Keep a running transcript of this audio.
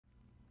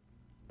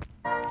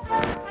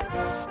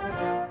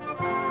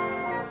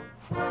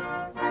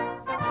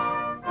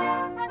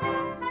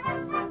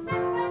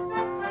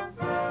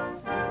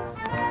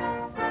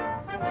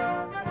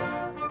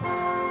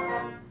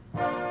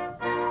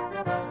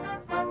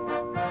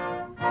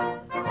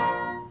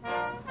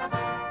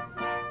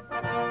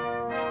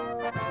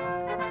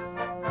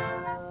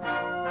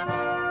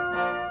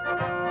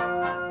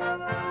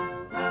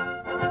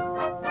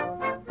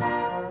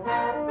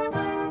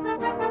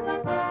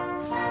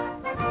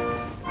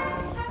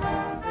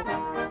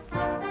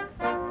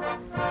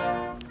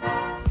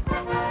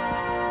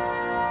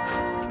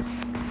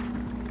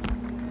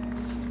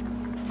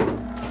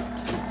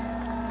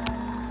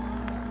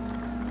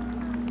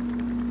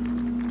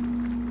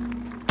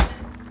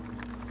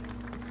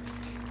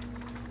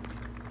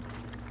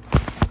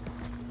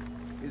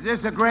Is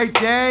this a great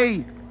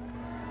day?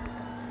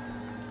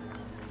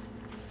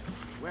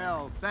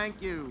 Well,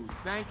 thank you.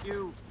 Thank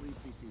you. Please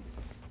be seated.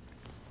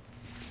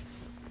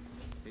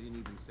 They didn't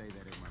even say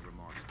that in my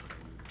remarks, but I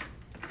need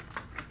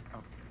it.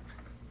 Oh.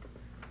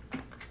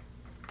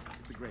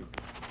 It's a great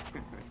day.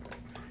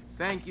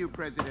 Thank you,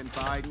 President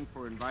Biden,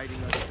 for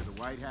inviting us to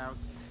the White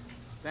House.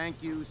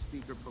 Thank you,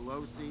 Speaker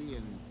Pelosi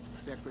and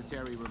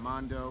Secretary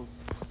Raimondo.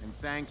 And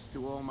thanks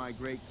to all my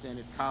great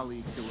Senate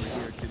colleagues who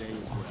are here today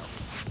as well.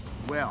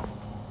 Well,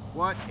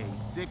 what a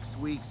 6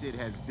 weeks it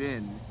has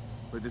been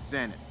for the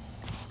Senate.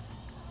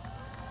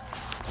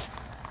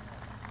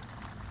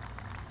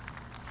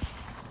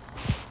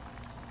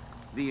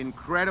 The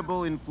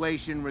incredible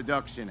Inflation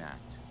Reduction Act,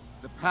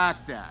 the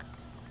PACT Act,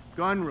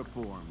 gun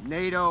reform,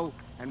 NATO,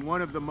 and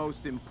one of the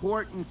most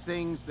important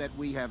things that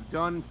we have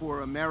done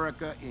for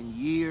America in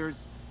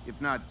years,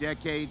 if not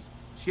decades,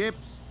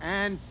 CHIPS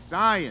and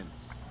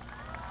science.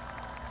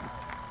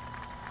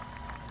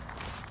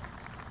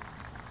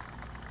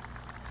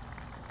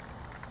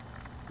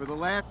 For the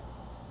last...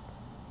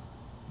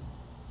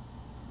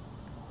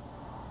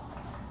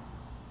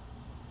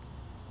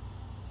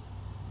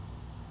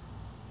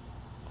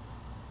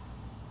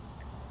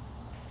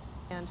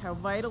 And how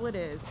vital it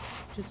is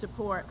to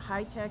support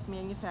high-tech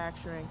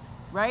manufacturing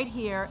right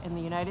here in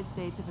the United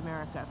States of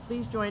America.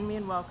 Please join me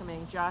in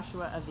welcoming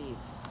Joshua Aviv.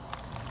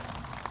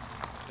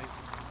 Thank you.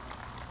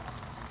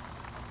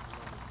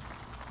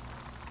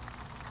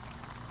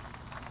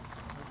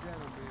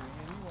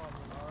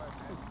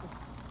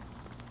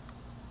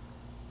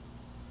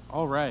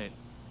 All right.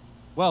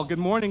 Well, good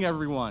morning,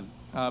 everyone.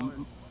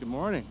 Good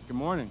morning. Good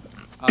morning.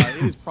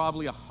 It is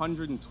probably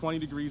 120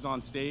 degrees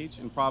on stage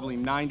and probably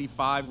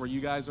 95 where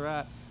you guys are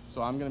at.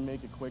 So I'm going to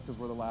make it quick because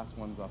we're the last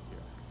ones up here.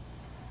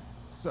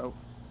 So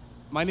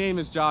my name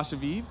is Josh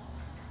Aviv.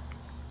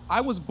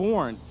 I was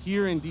born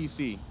here in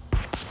D.C.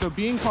 So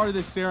being part of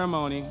this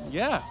ceremony,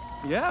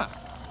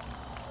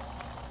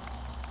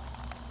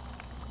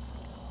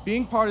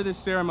 being part of this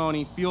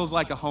ceremony feels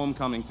like a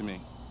homecoming to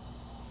me.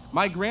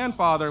 My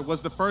grandfather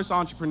was the first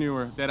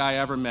entrepreneur that I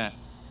ever met.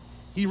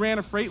 He ran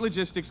a freight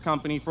logistics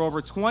company for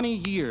over 20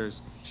 years,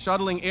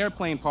 shuttling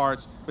airplane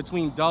parts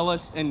between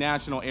Dulles and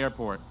National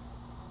Airport.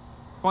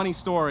 Funny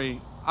story,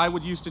 I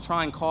would used to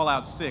try and call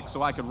out sick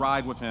so I could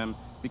ride with him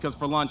because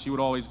for lunch he would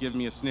always give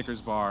me a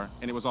Snickers bar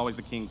and it was always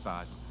the king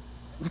size.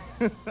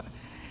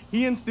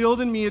 He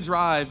instilled in me a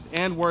drive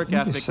and work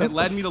ethic that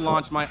led me to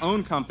launch my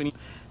own company.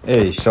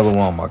 Hey,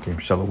 Shalom, Akim,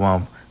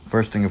 Shalom.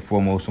 First thing and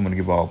foremost, I'm going to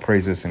give all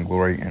praises and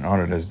glory and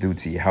honor that's due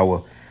to Yahweh,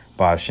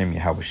 Ba'ashem,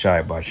 Yahweh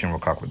Ba'ashem,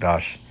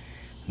 Rakakwadash.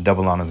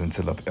 Double honors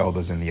unto the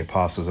elders and the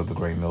apostles of the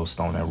great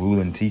millstone that rule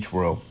and teach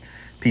world.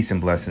 Peace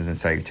and blessings and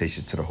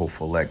salutations to the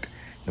hopeful elect.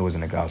 Those in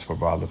the gospel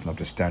of God, lifting up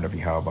the standard of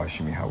Yahweh,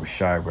 Ba'ashem,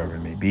 Yahweh wherever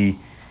it may be.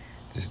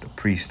 This is the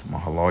priest,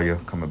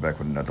 Mahaloya, coming back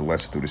with another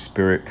lesson through the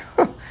spirit.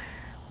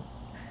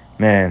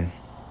 Man,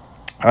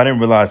 I didn't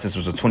realize this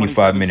was a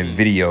 25-minute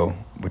video,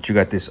 but you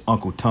got this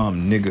Uncle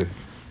Tom nigga,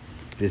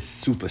 this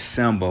super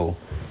Sambo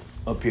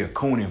up here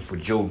cooning for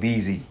Joe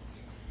Beasy,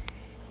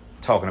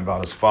 talking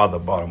about his father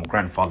bought him,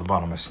 grandfather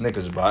bought him a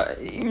Snickers bar.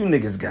 You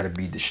niggas got to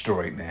be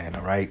destroyed, man,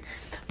 all right?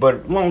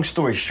 But long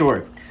story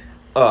short,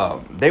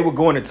 they were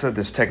going into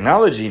this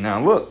technology.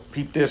 Now, look,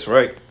 peep this,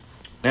 right?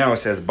 Now it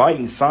says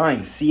Biden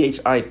signed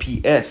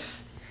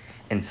C.H.I.P.S.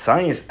 and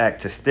Science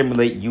Act to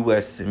stimulate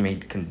U.S.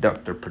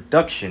 semiconductor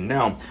production.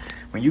 Now,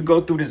 when you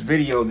go through this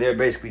video, they're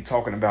basically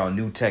talking about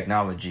new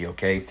technology,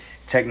 okay?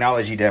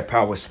 Technology that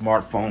powers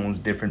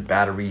smartphones, different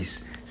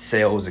batteries,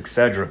 cells,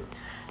 etc.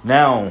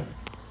 Now,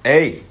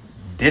 hey,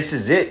 this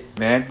is it,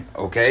 man,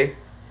 okay?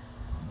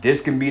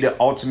 This can be the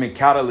ultimate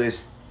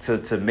catalyst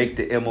to make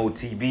the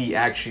MOTB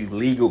actually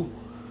legal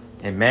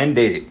and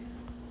mandated,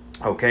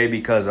 okay?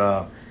 Because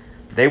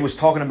they was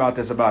talking about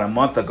this about a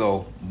month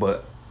ago,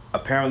 but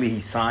apparently he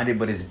signed it,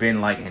 but it's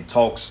been like in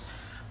talks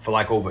for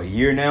like over a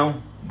year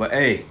now. But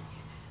hey,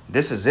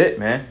 this is it,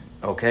 man.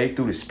 Okay,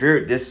 through the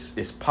spirit, this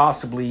is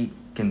possibly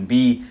can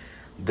be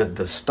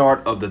the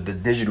start of the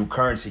digital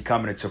currency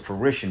coming into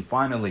fruition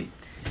finally.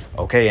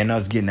 Okay, and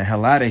us getting the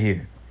hell out of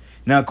here.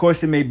 Now, of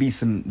course, there may be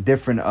some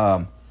different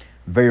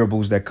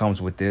variables that comes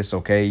with this.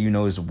 Okay, you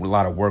know, there's a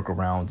lot of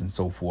workarounds and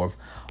so forth.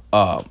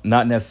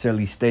 Not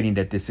necessarily stating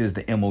that this is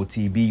the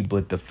MOTB,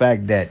 but the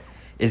fact that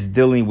it's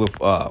dealing with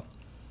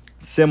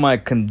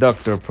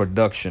semiconductor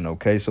production.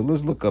 Okay, so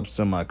let's look up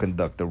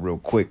semiconductor real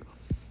quick.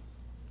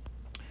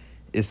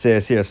 It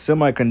says here,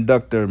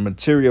 semiconductor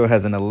material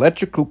has an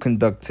electrical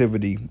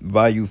conductivity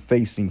value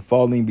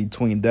falling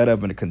between that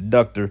of a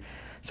conductor,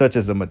 such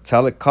as a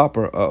metallic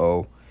copper,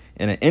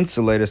 and an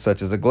insulator,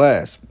 such as a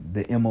glass.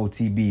 The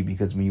MOTB,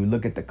 because when you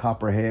look at the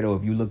copper head, or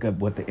if you look at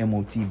what the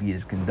MOTB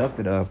is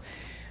conducted of,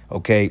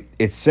 okay,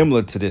 it's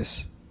similar to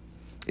this.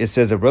 It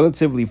says it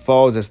relatively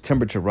falls as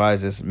temperature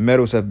rises.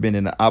 Metals have been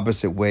in the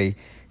opposite way,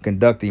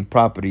 conducting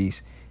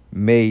properties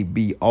may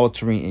be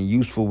altering in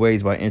useful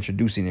ways by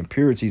introducing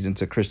impurities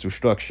into crystal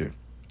structure.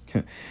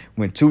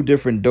 When two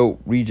different dope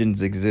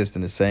regions exist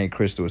in the same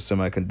crystal, a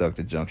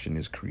semiconductor junction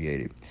is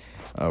created.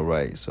 All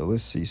right, so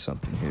let's see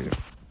something here.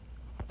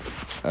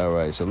 All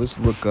right, so let's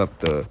look up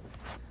the.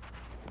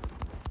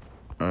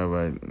 All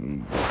right,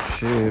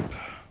 chip,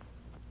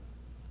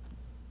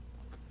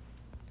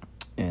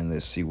 and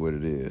let's see what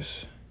it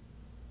is.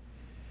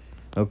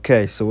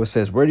 Okay, so it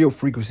says radio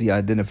frequency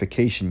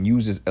identification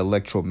uses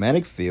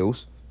electromagnetic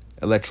fields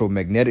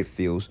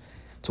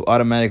to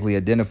automatically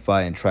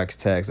identify and track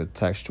tags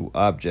attached to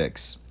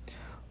objects.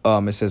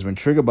 It says when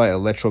triggered by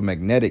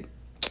electromagnetic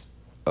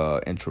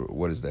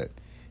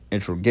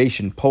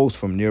interrogation pulse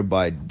from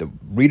nearby the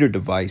reader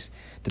device,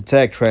 the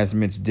tag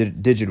transmits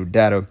digital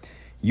data,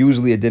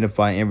 usually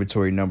identifying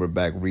inventory number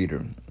back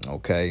reader.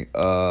 Okay,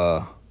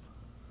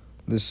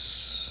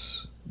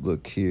 let's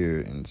look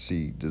here and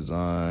see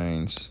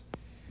designs.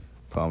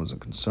 Problems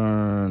and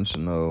concerns,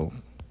 no.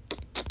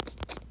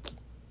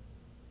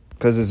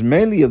 Because it's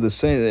mainly of the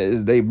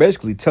same. They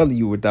basically tell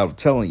you without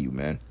telling you,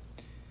 man.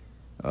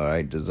 All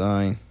right,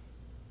 design.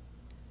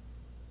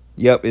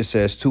 Yep, it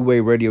says two-way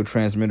radio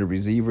transmitter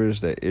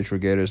receivers that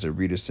interrogators and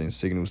readers send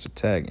signals to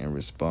tag in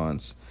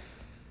response.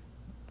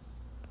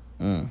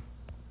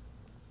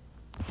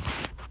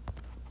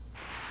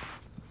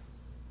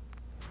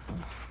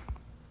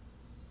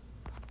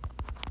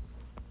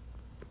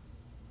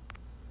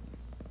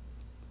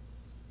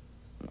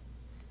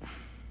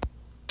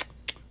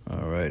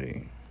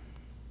 Alrighty.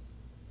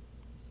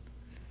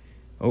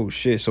 Oh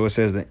shit! So it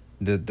says that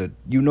the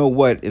you know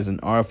what is an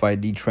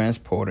RFID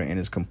transporter and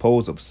is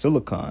composed of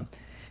silicon. It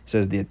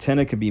says the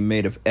antenna can be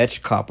made of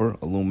etched copper,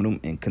 aluminum,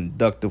 and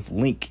conductive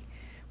link,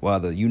 while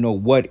the you know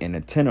what and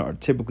antenna are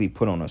typically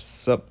put on a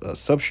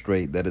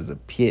substrate that is a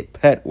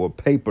PET or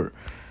paper.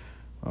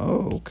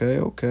 Oh, okay.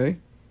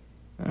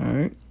 All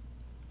right.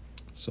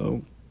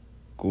 So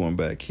going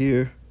back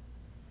here.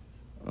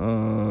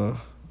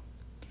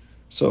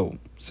 So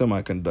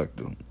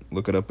semiconductor.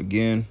 Look it up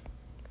again.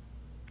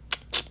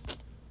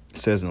 It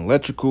says an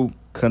electrical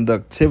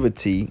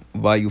conductivity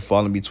value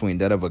falling between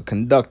that of a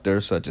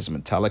conductor, such as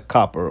metallic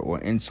copper,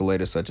 or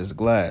insulator, such as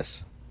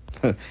glass.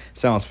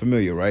 Sounds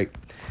familiar, right?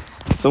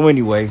 So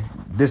anyway,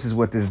 this is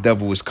what this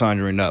devil is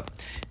conjuring up.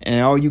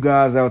 And all you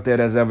guys out there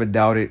that's ever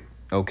doubted,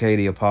 okay,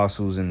 the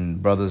apostles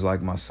and brothers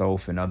like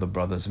myself and other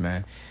brothers,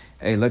 man,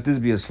 hey, let this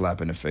be a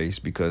slap in the face,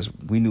 because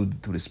we knew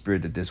through the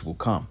spirit that this will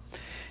come.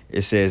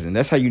 It says, and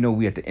that's how you know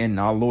we at the end.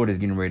 Our Lord is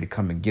getting ready to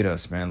come and get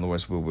us, man.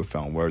 Lord's will, we're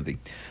found worthy.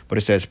 But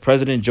it says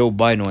President Joe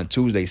Biden on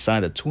Tuesday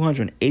signed a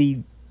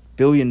 $280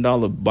 billion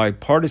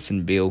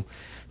bipartisan bill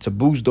to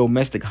boost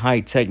domestic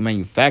high-tech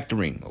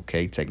manufacturing,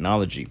 okay,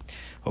 technology,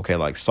 okay,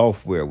 like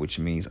software, which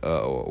means,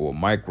 or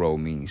micro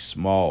means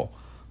small,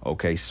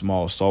 okay,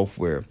 small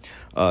software.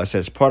 It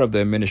says part of the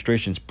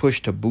administration's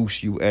push to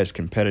boost U.S.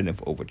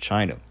 competitive over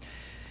China.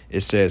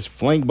 It says,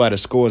 flanked by the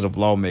scores of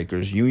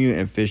lawmakers, union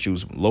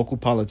officials, local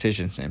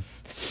politicians,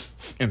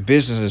 and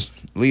business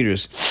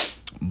leaders,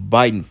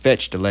 Biden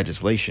fetched the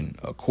legislation,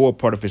 a core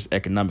part of his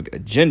economic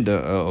agenda,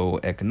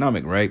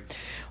 agenda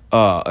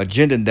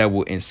that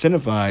will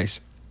incentivize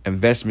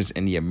investments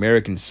in the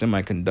American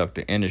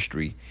semiconductor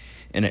industry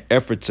in an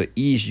effort to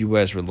ease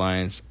U.S.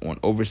 reliance on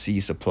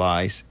overseas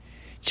supplies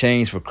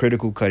chains for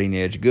critical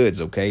cutting-edge goods,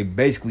 okay?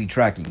 Basically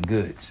tracking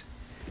goods.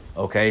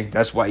 Okay,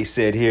 that's why he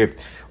said here,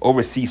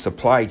 overseas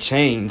supply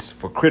chains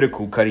for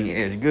critical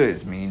cutting-edge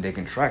goods, meaning they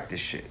can track this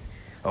shit.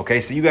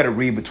 Okay, so you got to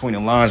read between the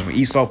lines. When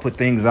Esau put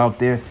things out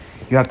there,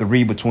 you have to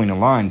read between the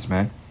lines,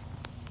 man.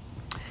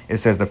 It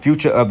says the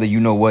future of the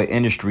you-know-what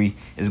industry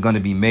is going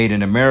to be made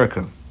in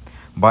America.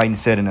 Biden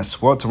said in a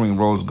sweltering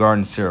Rose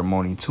Garden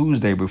ceremony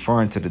Tuesday,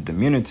 referring to the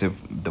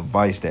diminutive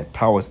device that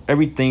powers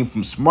everything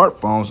from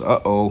smartphones.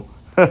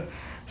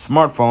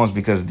 Smartphones,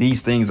 because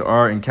these things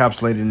are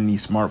encapsulated in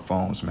these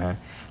smartphones, man.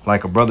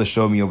 Like a brother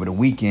showed me over the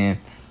weekend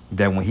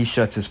that when he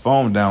shuts his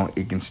phone down,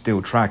 it can still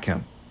track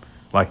him.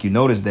 Like you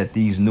notice that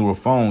these newer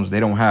phones, they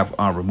don't have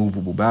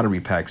removable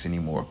battery packs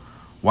anymore.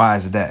 Why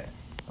is that?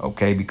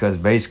 Okay, because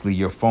basically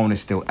your phone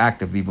is still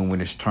active even when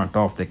it's turned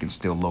off. They can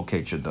still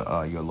locate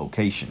your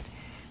location.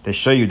 They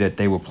show you that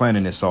they were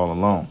planning this all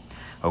along.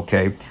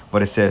 Okay,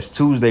 but it says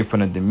Tuesday from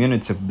the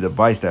diminutive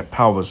device that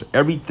powers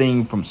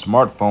everything from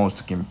smartphones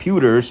to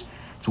computers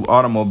to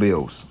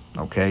automobiles.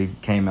 Okay,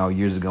 came out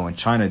years ago in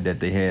China that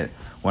they had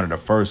one of the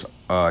first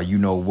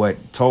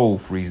toll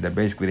frees, that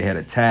basically they had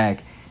a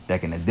tag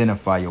that can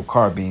identify your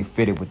car being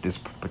fitted with this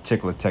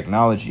particular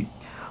technology.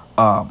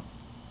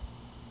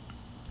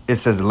 It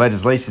says the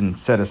legislation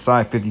set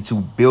aside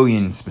 $52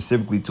 billion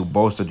specifically to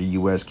bolster the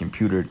U.S.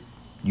 computer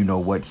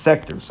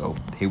sector. So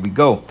here we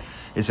go.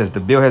 It says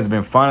the bill has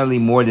been finally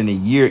more than a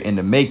year in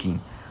the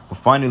making, but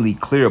finally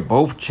cleared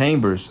both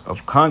chambers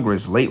of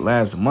Congress late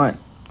last month.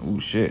 Oh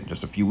shit,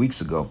 just a few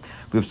weeks ago,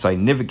 with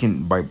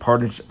significant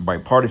bipartisan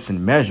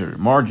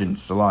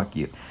margins,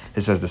 Salakia.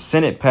 It says the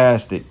Senate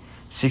passed it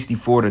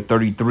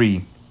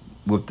 64-33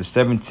 with the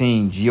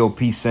 17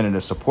 GOP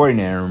senators supporting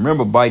it. And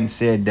remember, Biden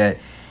said that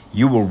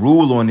you will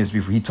rule on this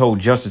before. He told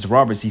Justice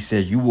Roberts, he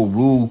said, you will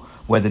rule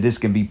whether this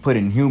can be put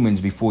in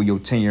humans before your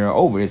tenure are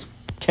over. It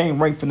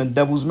came right from the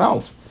devil's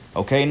mouth.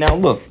 Okay, now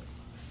look,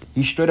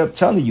 he's straight up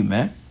telling you,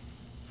 man.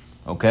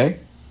 Okay,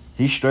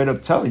 he's straight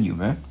up telling you,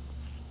 man.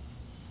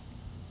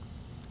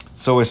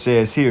 So it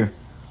says here,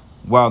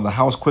 while the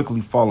House quickly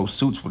followed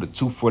suits with a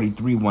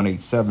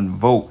 243-187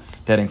 vote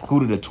that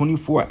included a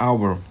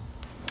 24-hour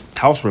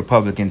House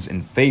Republicans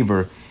in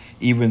favor,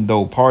 even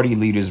though party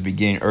leaders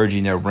began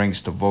urging their ranks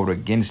to vote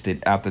against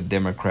it after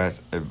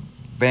Democrats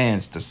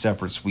advanced a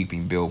separate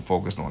sweeping bill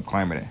focused on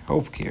climate and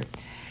health care.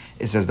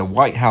 It says the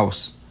White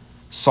House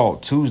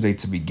sought Tuesday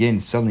to begin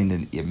selling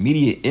the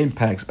immediate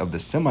impacts of the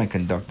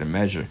semiconductor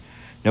measure,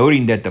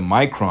 noting that the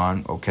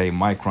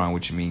micron,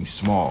 which means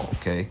small,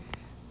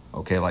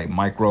 like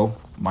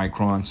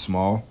micron,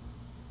 small.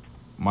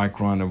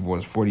 Micron of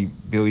was 40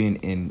 billion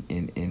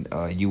in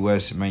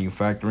U.S.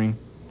 manufacturing.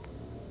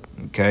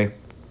 Okay.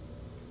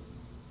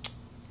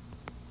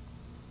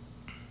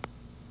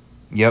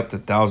 Yep, the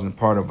thousandth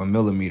part of a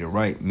millimeter,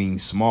 right?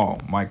 Means small.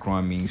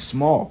 Micron means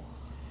small.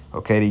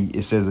 Okay,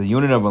 it says a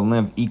unit of a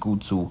length equal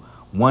to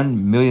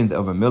 1/1,000,000th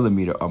of a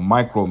millimeter. A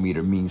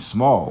micrometer means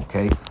small.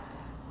 Okay.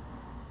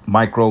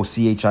 Micro,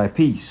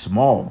 C.H.I.P,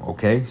 small.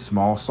 Okay,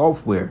 small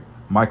software.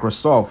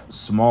 Microsoft,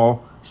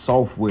 small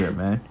software,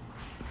 man.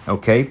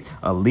 Okay,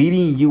 a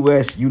leading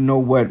U.S.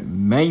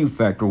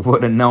 manufacturer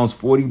would announce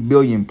 40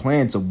 billion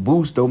plan to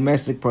boost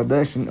domestic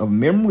production of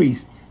memory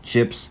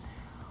chips,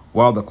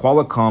 while the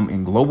Qualcomm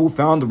and Global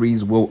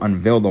Foundries will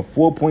unveil the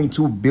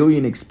 4.2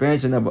 billion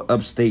expansion of an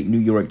upstate New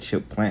York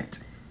chip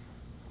plant.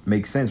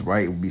 Makes sense,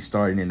 right? It will be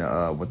starting in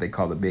what they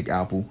call the Big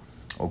Apple.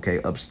 Okay,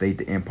 upstate,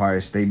 the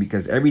Empire State,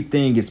 because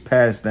everything is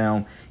passed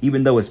down,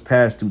 even though it's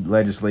passed through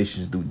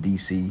legislations through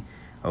D.C.,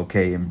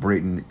 okay, in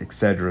Britain,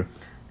 etc.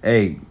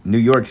 Hey, New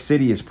York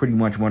City is pretty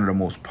much one of the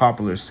most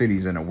popular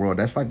cities in the world.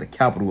 That's like the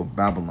capital of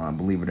Babylon,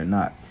 believe it or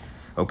not.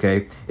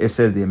 Okay, it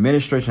says the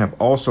administration have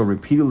also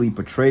repeatedly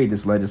portrayed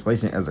this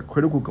legislation as a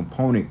critical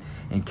component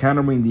in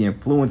countering the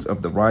influence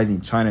of the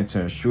rising China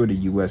to ensure the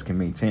U.S. can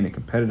maintain a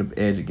competitive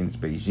edge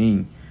against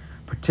Beijing,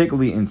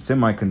 particularly in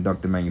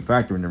semiconductor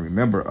manufacturing. And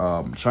remember,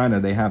 China,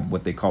 they have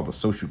what they call the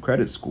social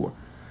credit score.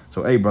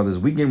 So, hey, brothers,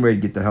 we getting ready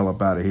to get the hell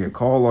up out of here.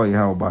 Call all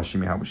your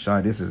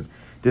C.H.I.P.S.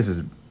 This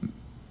is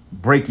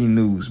breaking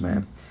news,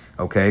 man.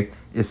 Okay,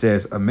 it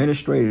says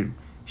administration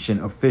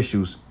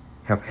officials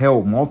have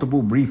held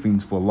multiple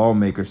briefings for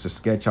lawmakers to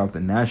sketch out the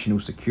national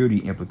security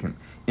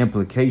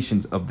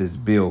implications of this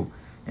bill.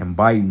 And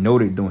Biden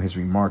noted during his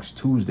remarks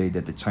Tuesday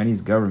that the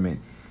Chinese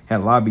government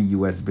had lobbied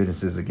U.S.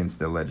 businesses against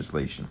their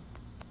legislation.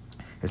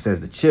 It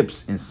says the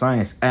CHIPS and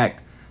Science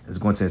Act is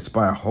going to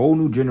inspire a whole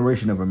new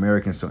generation of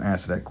Americans to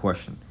answer that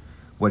question.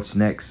 What's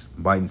next?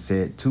 Biden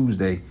said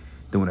Tuesday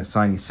during a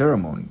signing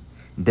ceremony.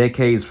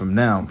 Decades from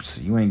now,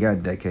 you ain't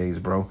got decades,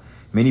 bro.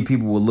 Many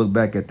people will look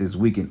back at this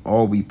week and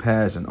all we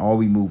passed and all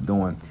we moved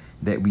on,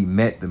 that we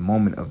met the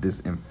moment of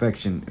this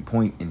inflection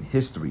point of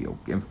history.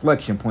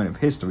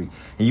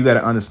 And you got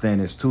to understand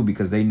this too,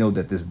 because they know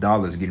that this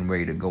dollar is getting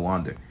ready to go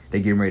under.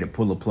 They getting ready to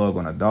pull a plug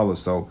on a dollar.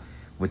 So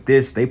with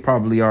this, they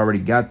probably already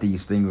got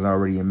these things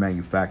already in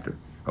manufacture.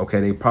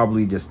 Okay, they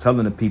probably just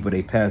telling the people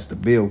they passed the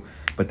bill,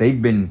 but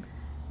they've been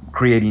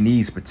creating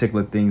these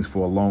particular things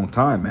for a long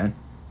time, man.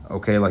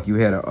 Okay, like you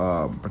had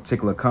a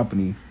particular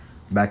company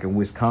back in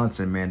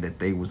Wisconsin, man, that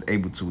they was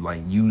able to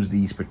like use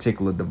these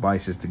particular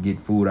devices to get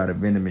food out of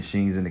vending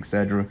machines and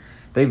etc.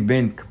 They've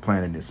been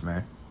planning this,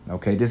 man.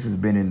 Okay, this has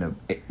been in the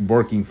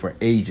working for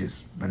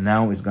ages, but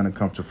now it's going to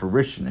come to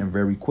fruition, and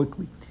very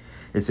quickly.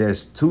 It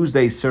says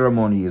Tuesday's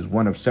ceremony is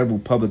one of several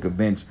public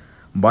events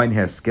Biden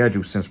has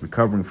scheduled since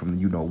recovering from the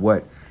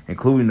you-know-what,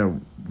 including a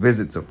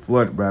visit to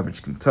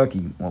flood-ravaged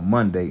Kentucky on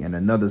Monday and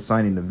another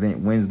signing event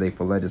Wednesday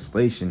for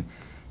legislation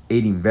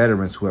aiding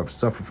veterans who have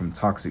suffered from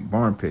toxic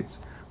burn pits.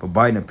 But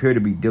Biden appeared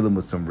to be dealing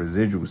with some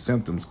residual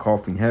symptoms,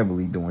 coughing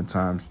heavily during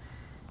times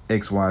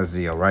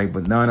XYZ, all right?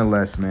 But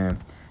nonetheless, man,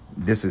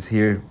 this is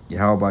here.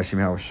 C.H.I.P.S,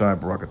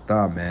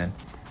 Barakatah, man.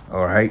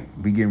 All right,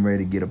 we getting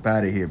ready to get up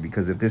out of here,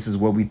 because if this is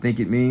what we think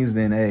it means,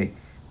 then, hey,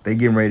 they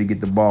getting ready to get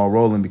the ball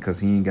rolling, because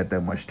he ain't got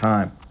that much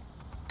time.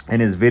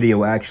 And his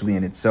video actually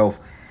in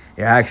itself,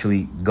 it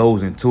actually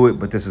goes into it,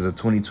 but this is a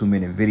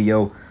 22-minute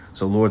video.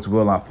 So Lord's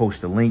will, I'll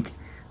post a link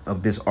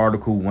of this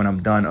article when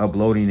I'm done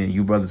uploading, and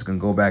you brothers can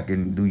go back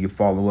and do your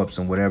follow-ups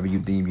and whatever you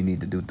deem you need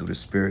to do through the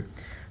Spirit.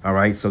 All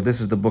right, so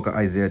this is the book of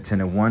Isaiah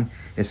 10:1.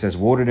 It says,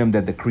 woe to them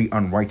that decree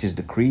unrighteous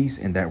decrees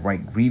and that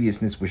write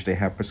grievousness which they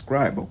have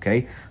prescribed.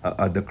 Okay,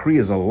 a decree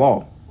is a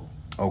law.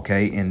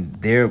 Okay, and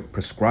they're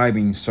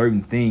prescribing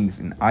certain things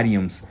and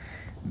idioms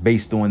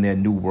based on their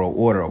new world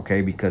order.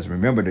 Okay, because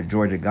remember, the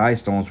Georgia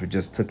Guidestones were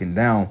just taken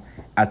down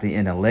after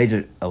an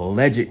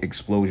alleged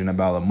explosion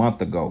about a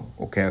month ago.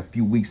 Okay, a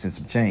few weeks and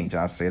some change,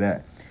 I'll say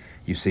that.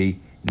 You see,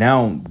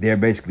 now they're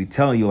basically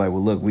telling you, like,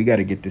 well, look, we got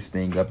to get this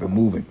thing up and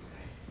moving.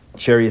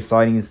 Chariot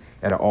sightings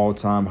at an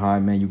all-time high,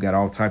 man. You got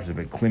all types of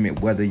inclement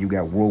weather. You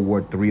got World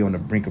War III on the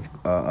brink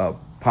of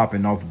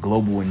popping off,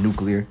 global and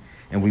nuclear.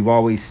 And we've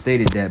always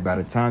stated that by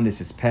the time this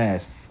is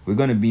passed, we're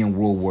going to be in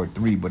World War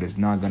III, but it's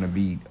not going to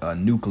be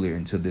nuclear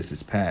until this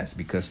is passed,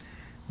 because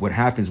what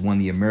happens when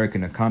the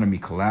American economy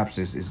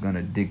collapses is going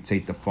to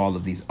dictate the fall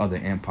of these other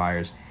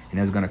empires, and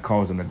that's going to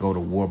cause them to go to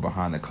war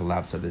behind the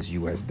collapse of this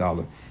U.S.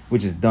 dollar,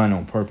 which is done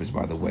on purpose,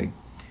 by the way.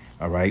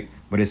 All right.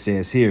 But it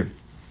says here,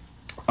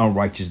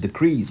 unrighteous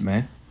decrees,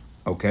 man.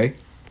 Okay?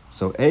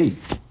 So, hey,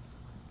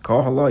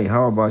 call Halal,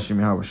 how about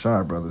Shimi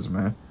Hawashai, brothers,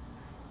 man?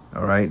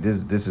 All right,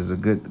 this is a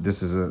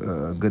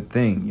good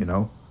thing, you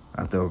know.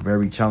 After a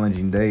very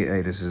challenging day,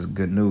 hey, this is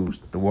good news.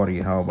 The water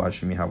Yahweh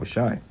Shemi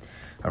Hawashai.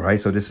 All right,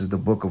 so this is the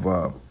book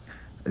of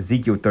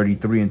Ezekiel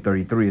 33 and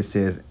 33. It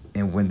says,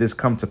 and when this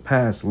come to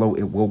pass, lo,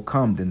 it will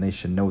come, then they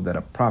should know that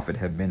a prophet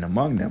have been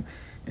among them.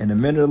 And the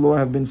men of the Lord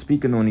have been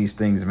speaking on these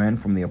things, man,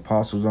 from the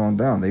apostles on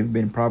down. They've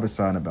been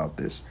prophesying about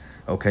this.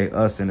 Okay,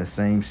 us in the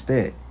same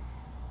stead.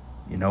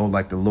 You know,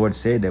 like the Lord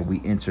said that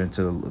we enter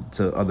into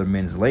other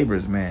men's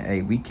labors, man.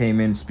 Hey, we came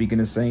in speaking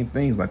the same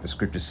things. Like the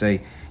scriptures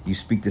say, you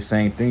speak the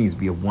same things.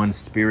 Be of one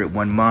spirit,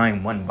 one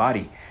mind, one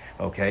body.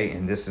 Okay,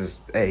 and this is,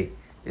 hey,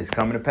 it's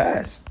coming to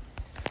pass.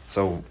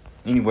 So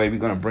anyway, we're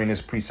going to bring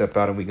this precept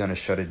out and we're going to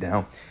shut it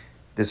down.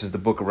 This is the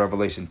book of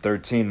Revelation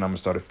 13, and I'm going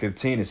to start at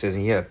 15. It says,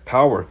 he had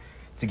power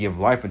to give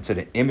life unto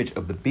the image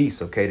of the beast.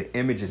 Okay, the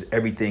image is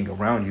everything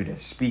around you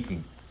that's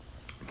speaking,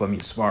 from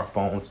your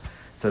smartphones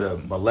to the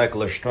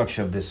molecular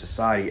structure of this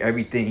society.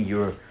 Everything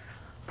you're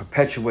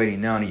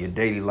perpetuating now in your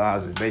daily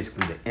lives is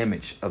basically the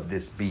image of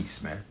this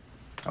beast, man.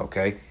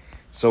 Okay,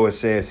 so it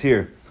says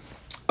here,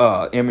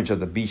 image of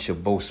the beast shall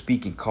both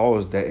speak and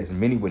cause that as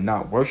many would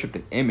not worship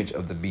the image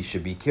of the beast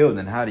should be killed.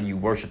 And how do you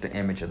worship the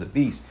image of the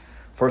beast?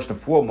 First and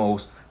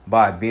foremost,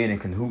 by being in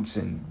cahoots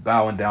and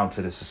bowing down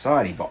to the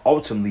society. But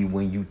ultimately,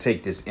 when you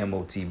take this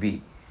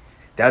MOTB,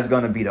 that's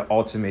going to be the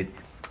ultimate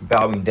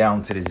bowing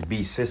down to this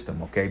beast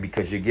system, okay?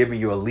 Because you're giving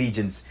your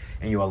allegiance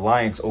and your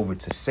alliance over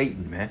to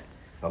Satan, man.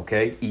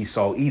 Okay?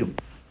 Esau, Edom.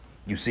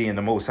 You see, and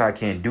the Most High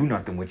can't do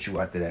nothing with you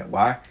after that.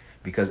 Why?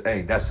 Because,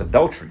 hey, that's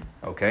adultery,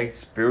 okay?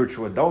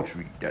 Spiritual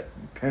adultery. That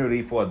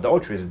penalty for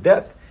adultery is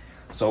death.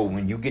 So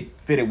when you get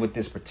fitted with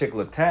this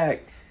particular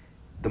tag,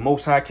 the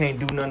Most High can't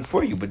do nothing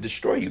for you but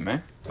destroy you,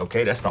 man.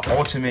 Okay? That's the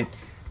ultimate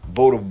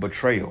vote of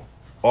betrayal.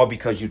 All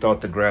because you thought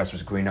the grass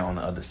was greener on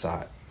the other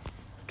side.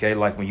 Okay,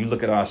 like when you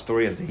look at our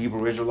story as the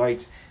Hebrew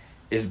Israelites,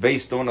 it's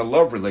based on a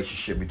love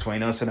relationship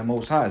between us and the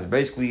Most High. It's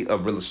basically a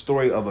real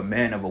story of a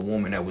man of a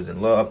woman that was in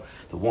love.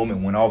 The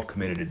woman went off,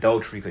 committed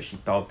adultery because she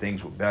thought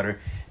things were better.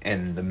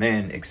 And the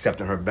man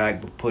accepted her back,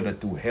 but put her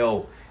through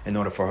hell in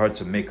order for her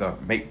to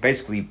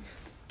basically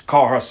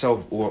call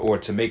herself or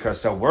to make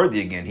herself worthy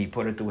again. He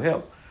put her through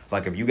hell.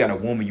 Like if you got a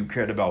woman you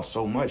cared about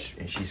so much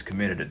and she's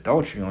committed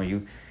adultery on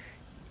you,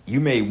 you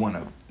may want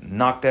to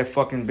knock that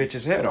fucking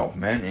bitch's head off,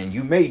 man. And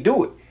you may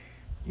do it.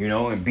 You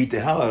know, and beat the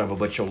hell out of her,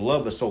 but your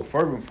love is so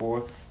fervent for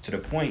her to the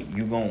point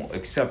you gonna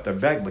accept her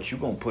back, but you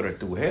gonna put her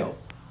through hell.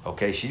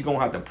 Okay, she's gonna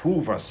have to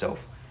prove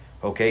herself.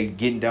 Okay,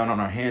 getting down on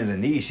her hands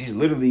and knees. She's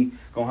literally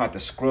gonna have to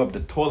scrub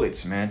the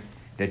toilets, man,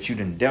 that you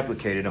done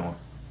deplicated on.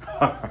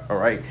 All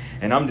right,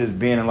 and I'm just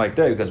being like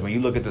that because when you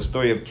look at the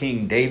story of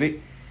King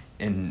David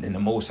and the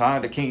Most High,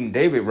 the King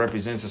David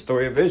represents the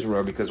story of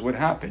Israel because what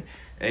happened?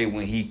 Hey,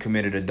 when he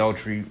committed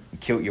adultery,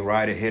 killed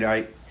Uriah the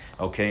Hittite,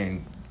 okay,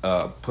 and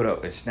put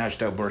up and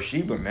snatched up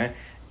Bathsheba, man.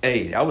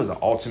 Hey, that was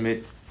the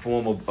ultimate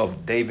form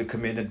of David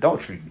committing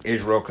adultery.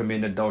 Israel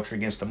committing adultery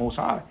against the Most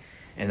High.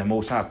 And the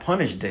Most High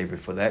punished David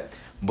for that.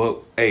 But,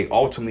 hey,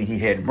 ultimately he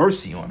had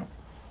mercy on him.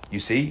 You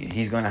see,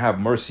 he's going to have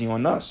mercy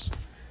on us.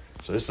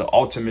 So this is the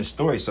ultimate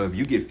story. So if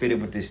you get fitted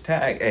with this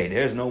tag, hey,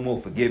 there's no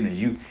more forgiveness.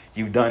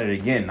 You've done it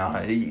again.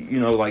 Nah, you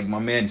know, like my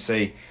man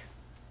say,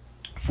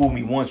 fool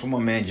me once. What my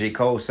man J.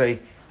 Cole say?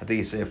 I think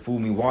he said, fool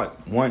me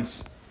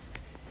once.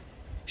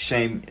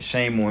 Shame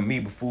on me,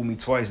 but fool me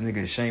twice,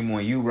 nigga. Shame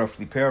on you.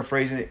 Roughly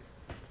paraphrasing it,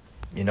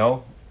 you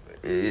know,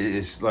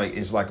 it's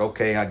like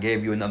okay, I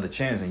gave you another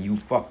chance and you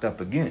fucked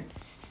up again.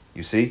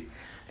 You see,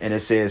 and it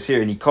says here,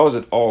 and he calls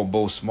it all,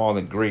 both small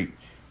and great,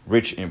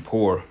 rich and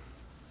poor,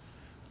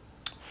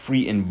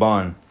 free and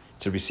bond,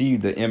 to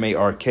receive the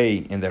mark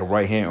in their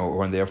right hand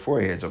or on their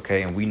foreheads.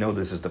 Okay, and we know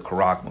this is the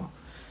charagma,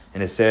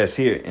 and it says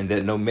here, and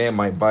that no man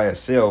might buy or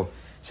sell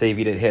save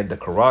he that had the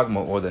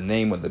charagma or the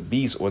name of the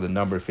beast or the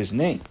number of his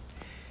name.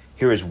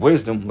 Here is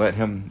wisdom, let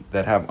him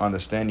that have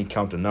understanding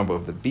count the number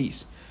of the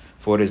beast.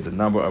 For it is the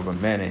number of a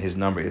man, and his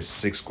number is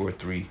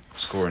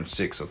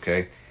 666,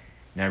 okay?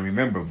 Now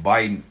remember,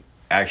 Biden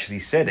actually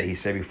said that. He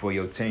said before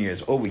your 10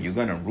 years over, you're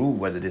going to rule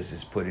whether this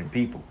is put in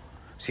people.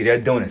 See, they're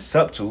doing it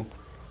subtle,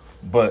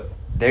 but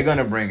they're going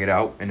to bring it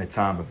out in a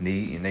time of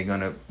need, and they're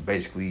going to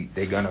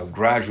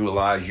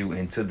gradualize you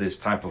into this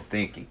type of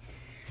thinking,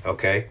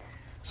 okay?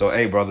 So,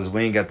 hey, brothers,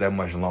 we ain't got that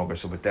much longer.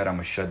 So, with that, I'm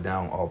going to shut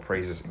down. All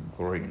praises and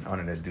glory and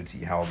honor that's due to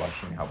Yahweh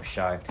Shemi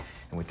Hawashai.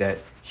 And with that,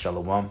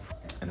 shalom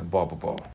and a ball.